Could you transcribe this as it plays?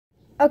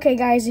Okay,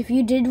 guys, if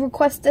you did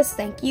request this,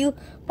 thank you.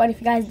 But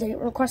if you guys didn't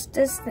request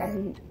this,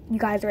 then you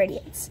guys are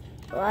idiots.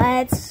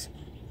 Let's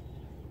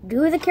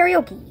do the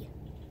karaoke.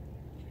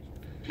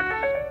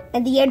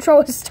 And the intro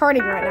is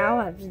starting right now.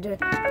 I have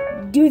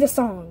to do the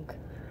song.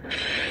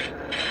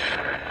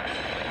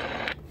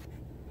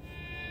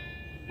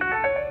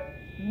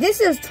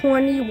 This is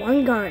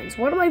 21 Guns,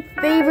 one of my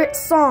favorite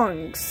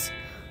songs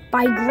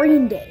by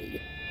Green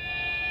Day.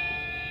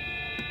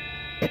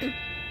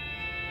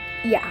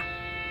 Yeah.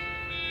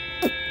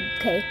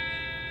 Okay.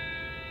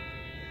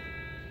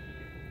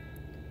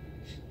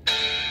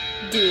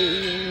 Do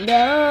you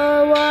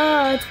know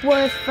what's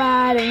worth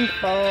fighting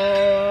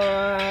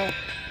for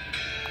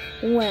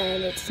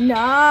when it's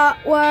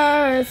not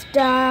worth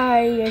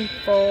dying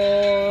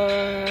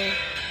for?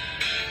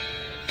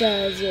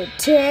 Does it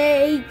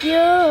take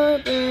your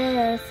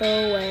breath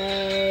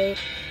away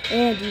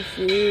and you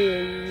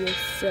feel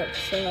yourself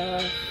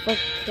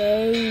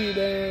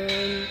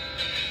suffocating?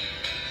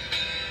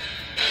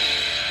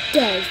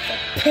 Does the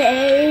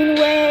pain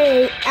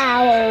weigh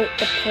out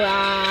the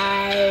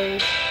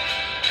pride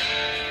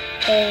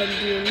and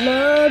you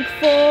look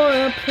for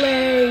a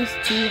place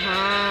to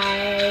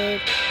hide?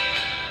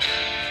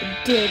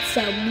 Did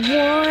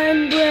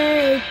someone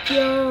break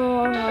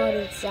your heart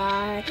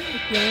inside?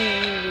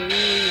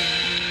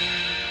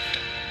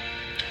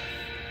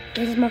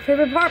 This is my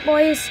favorite part,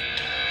 boys.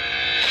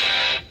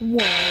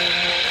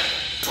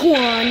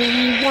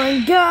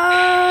 21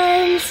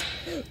 guns.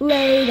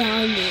 Lay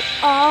down your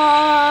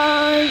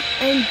arms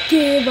and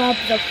give up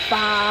the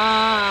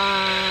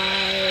fight.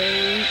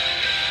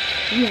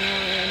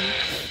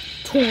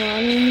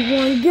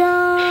 21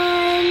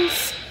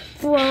 guns.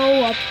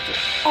 Throw up your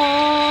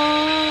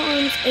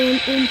arms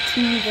and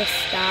into the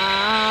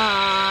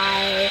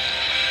sky.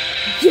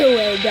 You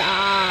and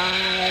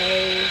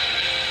I.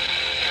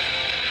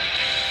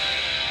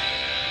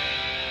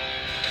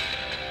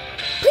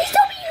 Please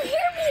tell me you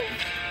hear me.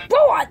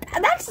 Bro,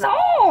 that's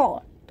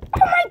all.